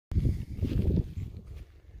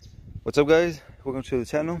What's up, guys? Welcome to the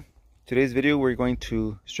channel. Today's video we're going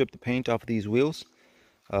to strip the paint off of these wheels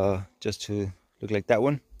just to look like that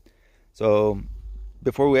one. So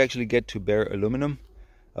before we actually get to bare aluminum,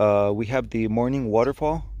 we have the Morning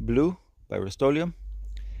Waterfall Blue by Rustoleum,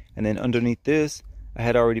 and then underneath this I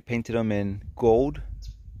had already painted them in gold,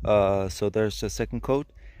 so there's a second coat,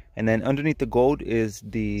 and then underneath the gold is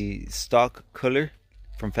the stock color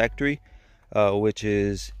from factory, which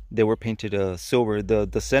is they were painted silver.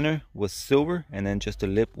 The center was silver, and then just the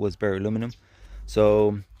lip was bare aluminum.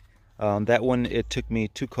 So that one, it took me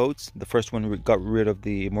 2 coats. The first one got rid of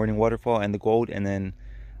the Morning Waterfall and the gold, and then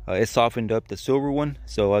it softened up the silver one,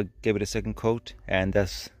 so I gave it a second coat, and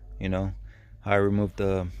that's how I removed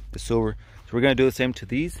the silver. So we're gonna do the same to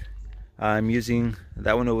these. I'm using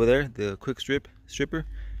that one over there, the quick stripper.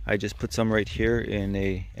 I just put some right here in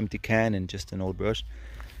a empty can and just an old brush.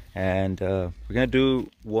 And we're gonna do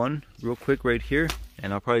one real quick right here,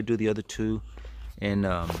 and I'll probably do the other 2 in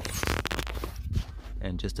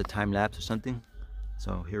just a time lapse or something.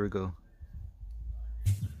 So here we go.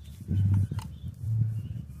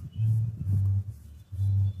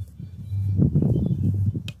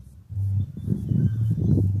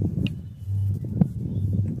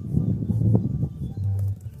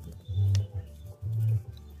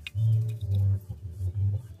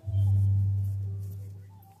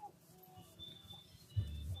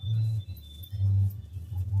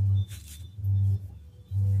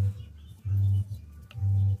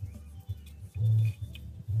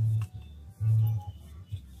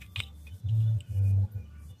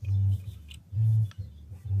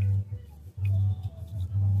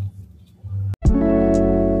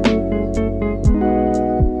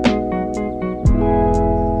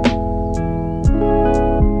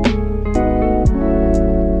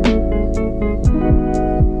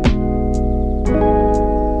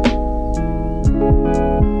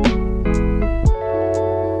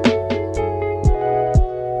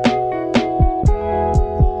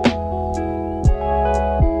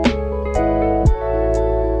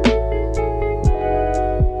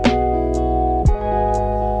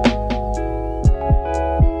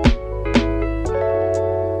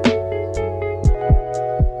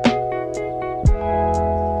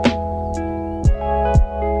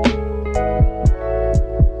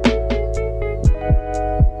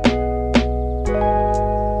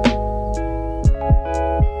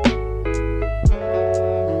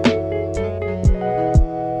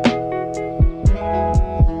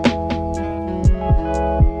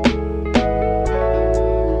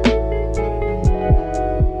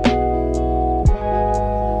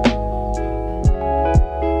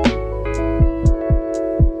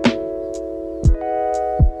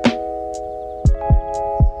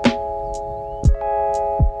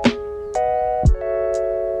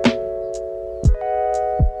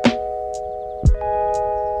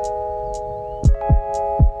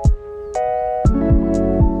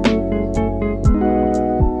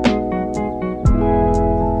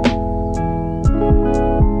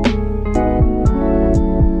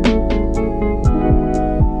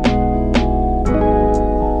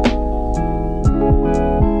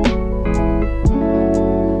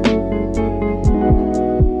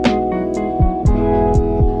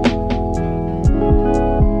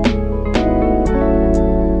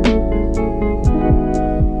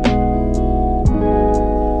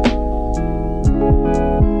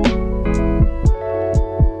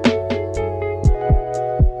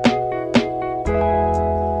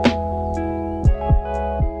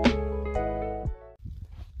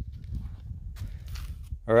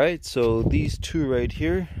 Alright, so these 2 right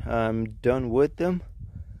here, I'm done with them.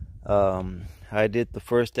 I did the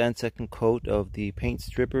first and second coat of the paint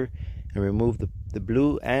stripper and removed the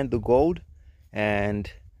blue and the gold.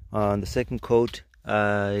 And on the second coat,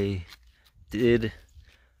 I did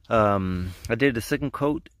the second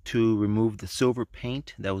coat to remove the silver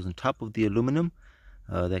paint that was on top of the aluminum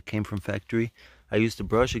that came from factory. I used the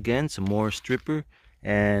brush again, some more stripper,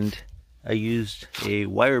 and I used a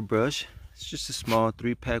wire brush. It's just a small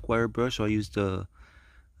 3-pack wire brush, so I used the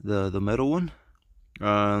metal one.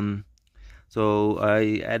 So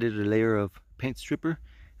I added a layer of paint stripper,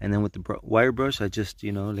 and then with the wire brush I just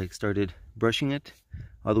like started brushing it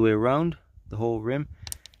all the way around the whole rim,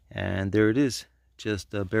 and there it is, just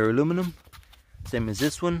bare aluminum, same as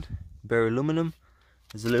this one, bare aluminum.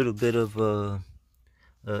 There's a little bit of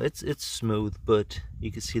it's smooth, but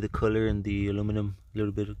you can see the color in the aluminum, a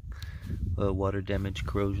little bit of water damage,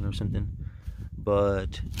 corrosion or something.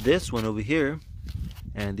 But this one over here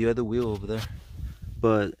and the other wheel over there,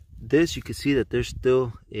 but this, you can see that there's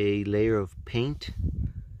still a layer of paint.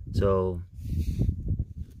 So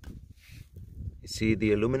you see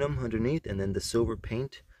the aluminum underneath and then the silver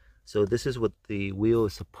paint. So this is what the wheel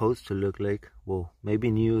is supposed to look like. Well,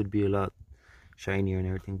 maybe new would be a lot shinier and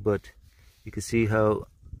everything, but you can see how,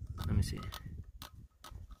 let me see.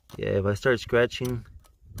 Yeah, if I start scratching,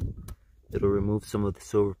 it'll remove some of the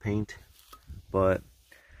silver paint. But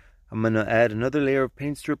I'm gonna add another layer of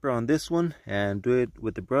paint stripper on this one and do it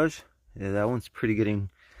with the brush. Yeah, that one's getting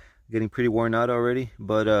pretty worn out already.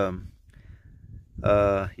 But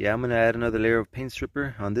yeah, I'm gonna add another layer of paint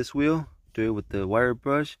stripper on this wheel, do it with the wire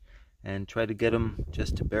brush, and try to get them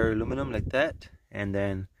just to bare aluminum like that. And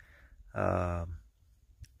then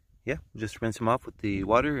yeah, just rinse them off with the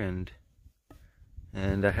water, and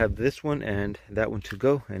I have this one and that one to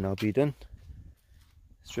go, and I'll be done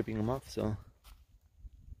stripping them off. So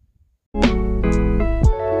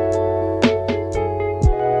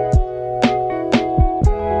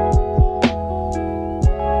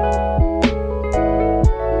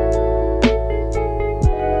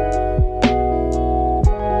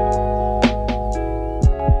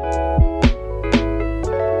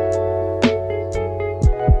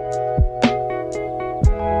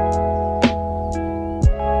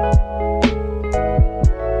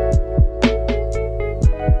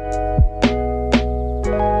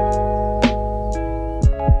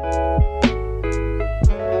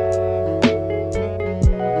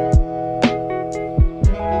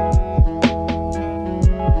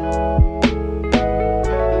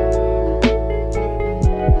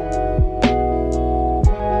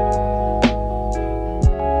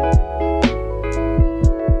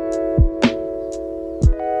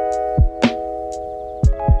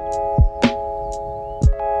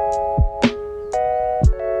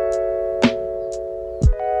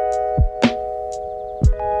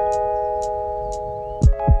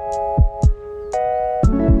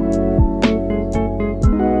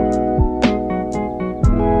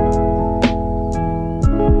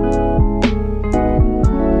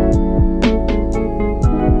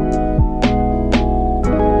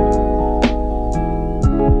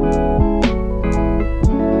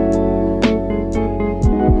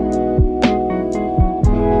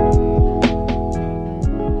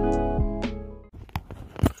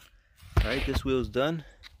this wheel's done.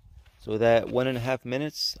 So that 1.5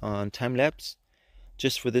 minutes on time lapse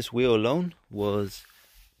just for this wheel alone was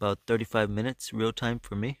about 35 minutes real time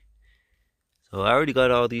for me. So I already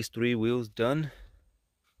got all these 3 wheels done,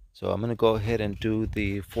 so I'm gonna go ahead and do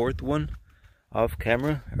the 4th one off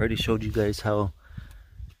camera. I already showed you guys how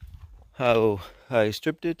I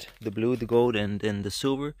stripped it, the blue, the gold, and then the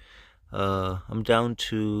silver. I'm down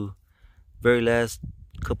to very last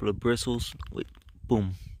couple of bristles. Wait,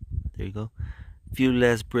 boom, there you go. Few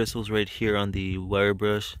last bristles right here on the wire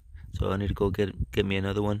brush, so I need to go get me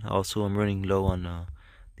another one. Also, I'm running low on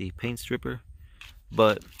the paint stripper,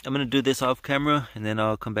 but I'm gonna do this off camera, and then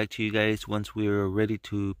I'll come back to you guys once we're ready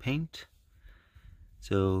to paint.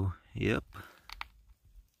 So yep.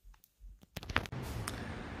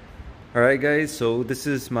 Alright guys, so this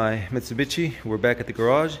is my Mitsubishi. We're back at the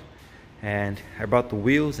garage, and I brought the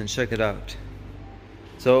wheels and check it out.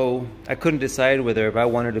 So I couldn't decide whether if I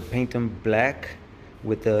wanted to paint them black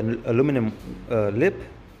with the aluminum lip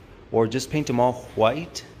or just paint them all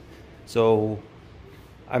white. So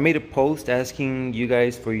I made a post asking you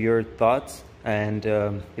guys for your thoughts, and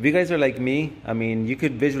if you guys are like me, I mean, you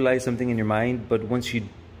could visualize something in your mind, but once you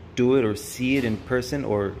do it or see it in person,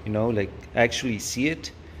 or you know, like actually see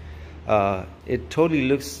it, it totally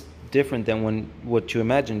looks different than what you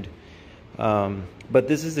imagined. But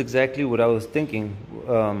this is exactly what I was thinking.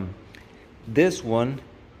 This one,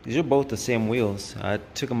 these are both the same wheels. I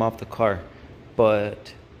took them off the car,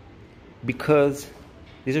 but because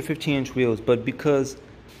these are 15-inch wheels, but because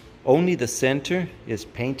only the center is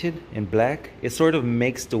painted in black, it sort of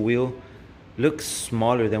makes the wheel look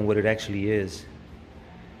smaller than what it actually is.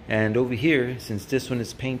 And over here, since this one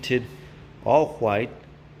is painted all white,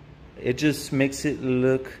 it just makes it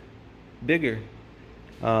look bigger.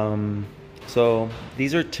 So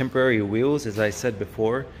these are temporary wheels, as I said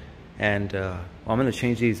before, and I'm going to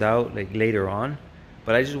change these out like later on,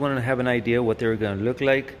 but I just wanted to have an idea what they were going to look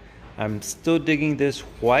like. I'm still digging this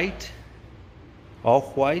white, all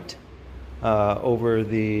white, over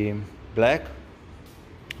the black,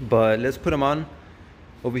 but let's put them on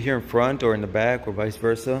over here in front or in the back or vice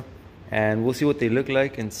versa, and we'll see what they look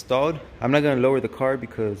like installed. I'm not going to lower the car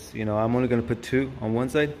because, you know, I'm only going to put 2 on one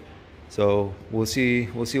side. So we'll see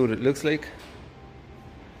what it looks like.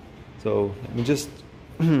 So let me just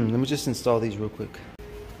install these real quick.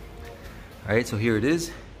 All right, so here it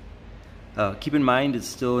is. Keep in mind it's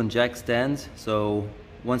still in jack stands, so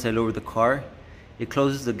once I lower the car, it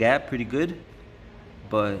closes the gap pretty good.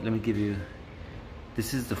 But let me give you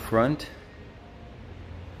This is the front.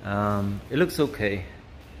 It looks okay,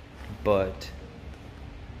 but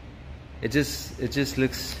it just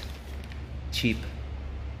looks cheap,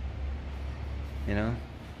 you know.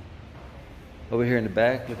 Over here in the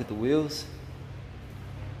back, look at the wheels.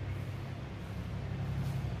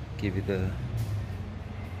 Give you the,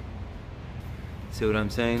 see what I'm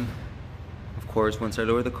saying? Of course, once I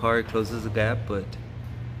lower the car, it closes the gap, but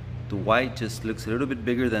the white just looks a little bit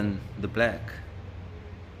bigger than the black.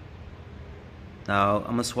 Now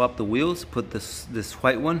I'm gonna swap the wheels, put this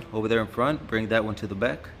white one over there in front, bring that one to the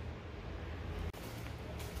back.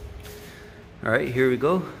 All right, here we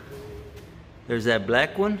go. There's that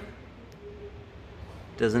black one.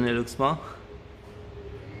 Doesn't it look small?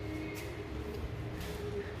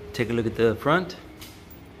 Take a look at the front.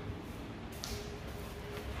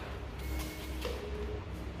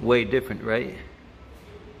 Way different, right?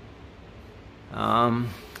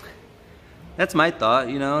 That's my thought,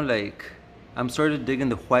 you know, like I'm sort of digging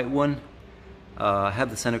the white one. I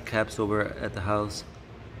have the center caps over at the house.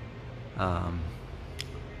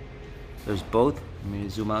 There's both. Let me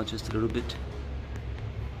zoom out just a little bit.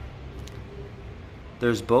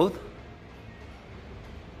 There's both.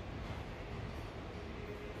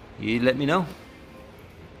 You let me know.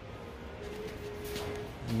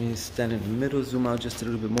 Let me stand in the middle, zoom out just a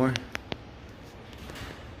little bit more.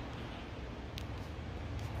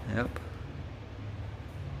 Yep.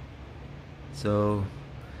 So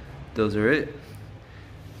those are it.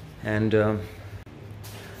 And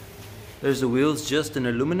there's the wheels, just in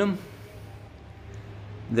aluminum.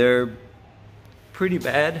 They're pretty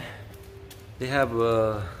bad. They have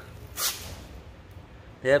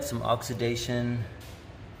some oxidation,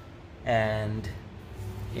 and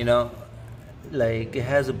you know, like it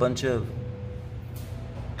has a bunch of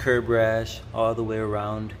curb rash all the way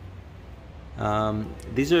around.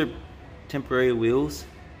 These are temporary wheels,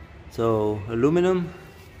 so aluminum,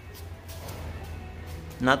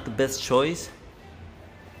 not the best choice.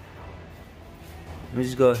 Let me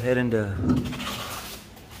just go ahead and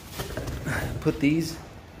put these.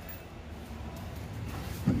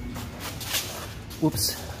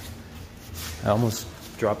 Whoops, I almost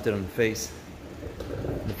dropped it on the face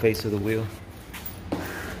of the wheel.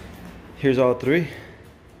 Here's all three.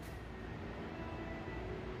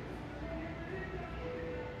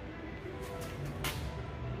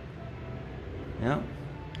 Yeah,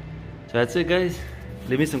 so that's it, guys.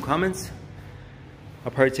 Leave me some comments.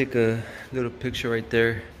 I'll probably take a little picture right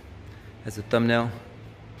there as a thumbnail,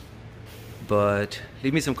 but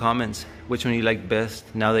leave me some comments which one you like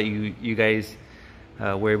best, now that you guys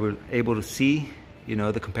were able to see, you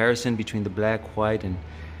know, the comparison between the black, white, and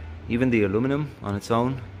even the aluminum on its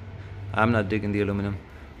own. I'm not digging the aluminum,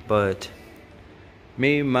 but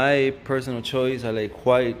me, my personal choice, I like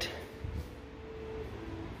white.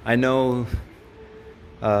 I know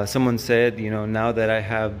someone said, you know, now that I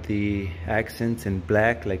have the accents in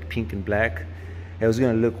black, like pink and black, it was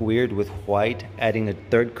gonna look weird with white, adding a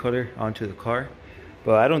third color onto the car.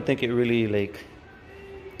 But I don't think it really like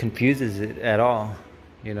confuses it at all,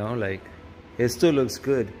 you know, like it still looks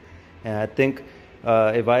good. And I think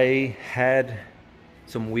if I had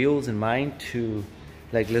some wheels in mind to,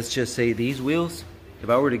 like, let's just say these wheels, if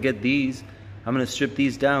I were to get these, I'm gonna strip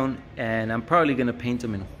these down, and I'm probably gonna paint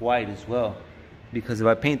them in white as well. Because if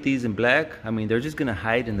I paint these in black, I mean, they're just gonna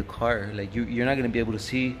hide in the car. Like you're not gonna be able to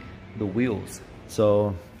see the wheels.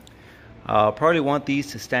 So I'll probably want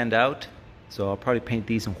these to stand out. So I'll probably paint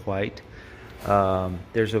these in white.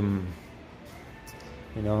 There's some,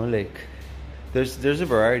 you know, like there's a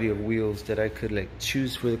variety of wheels that I could like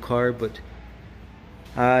choose for the car, but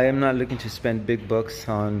I am not looking to spend big bucks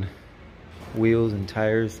on wheels and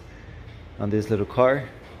tires on this little car.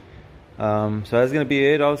 So that's gonna be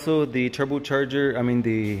it. Also, the turbocharger, I mean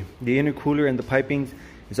the intercooler and the pipings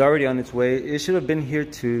is already on its way. It should have been here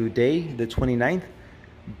today, the 29th,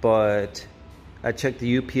 but I checked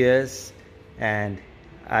the UPS and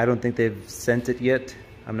I don't think they've sent it yet.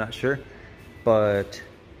 I'm not sure, but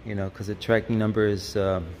you know, because the tracking number is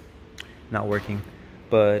not working.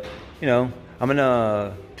 But you know, I'm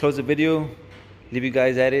gonna close the video, leave you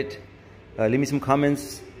guys at it. Leave me some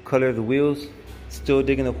comments, color of the wheels. Still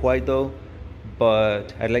digging the white though,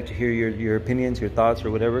 but I'd like to hear your opinions, your thoughts,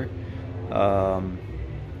 or whatever.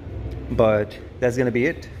 But that's gonna be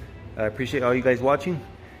it. I appreciate all you guys watching,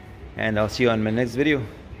 and I'll see you on my next video.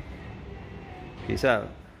 Peace out.